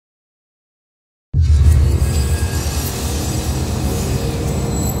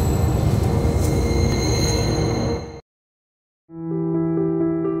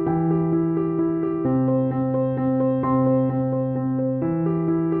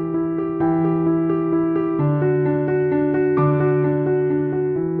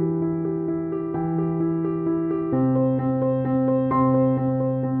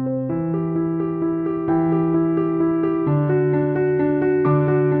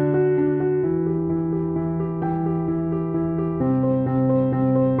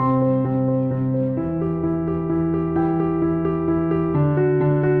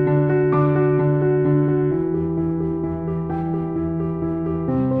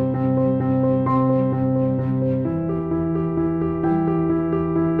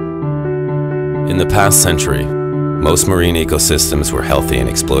In the past century, most marine ecosystems were healthy and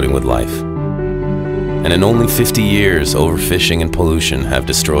exploding with life. And in only 50 years, overfishing and pollution have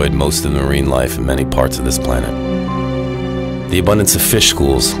destroyed most of the marine life in many parts of this planet. The abundance of fish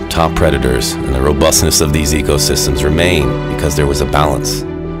schools, top predators, and the robustness of these ecosystems remain because there was a balance.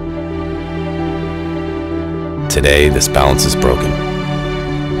 Today, this balance is broken.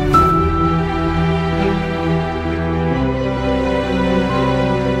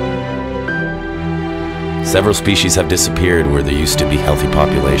 Several species have disappeared where there used to be healthy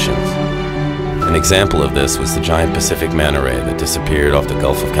populations. An example of this was the giant Pacific manta ray that disappeared off the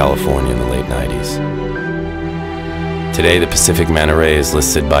Gulf of California in the late 90s. Today, the Pacific manta ray is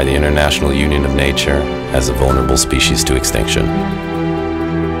listed by the International Union of Nature as a vulnerable species to extinction.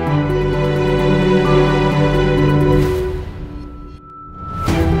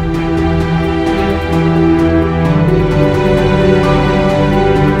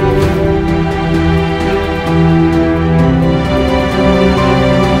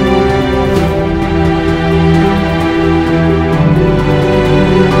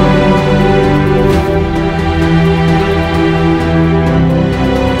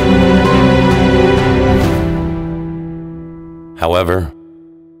 However,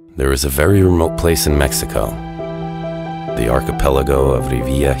 there is a very remote place in Mexico, the archipelago of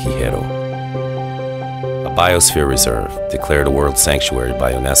Erick Higuera, a biosphere reserve declared a World Sanctuary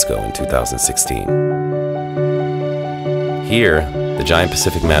by UNESCO in 2016. Here, the giant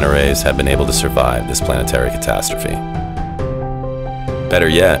Pacific manta rays have been able to survive this planetary catastrophe. Better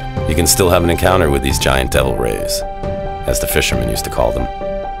yet, you can still have an encounter with these giant devil rays, as the fishermen used to call them.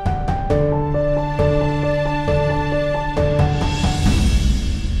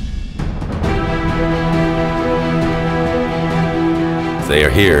 They are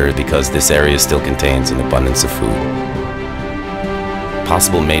here because this area still contains an abundance of food,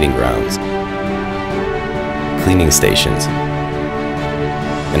 possible mating grounds, cleaning stations,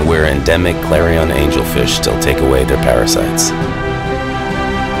 and where endemic clarion angelfish still take away their parasites.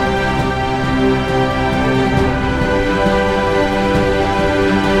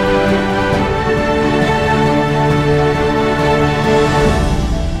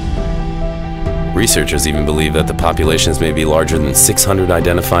 Researchers even believe that the populations may be larger than 600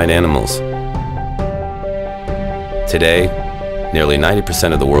 identified animals. Today, nearly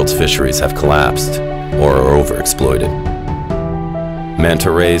 90% of the world's fisheries have collapsed or are overexploited. Manta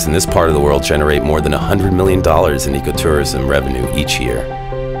rays in this part of the world generate more than $100 million in ecotourism revenue each year.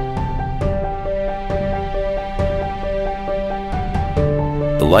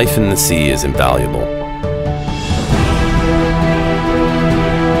 The life in the sea is invaluable.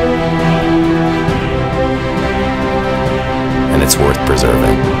 And it's worth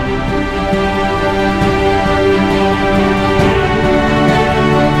preserving.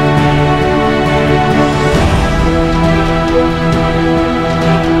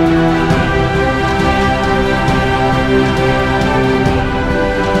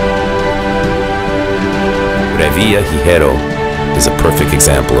 Erick Higuera is a perfect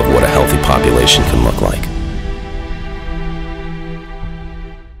example of what a healthy population can look like.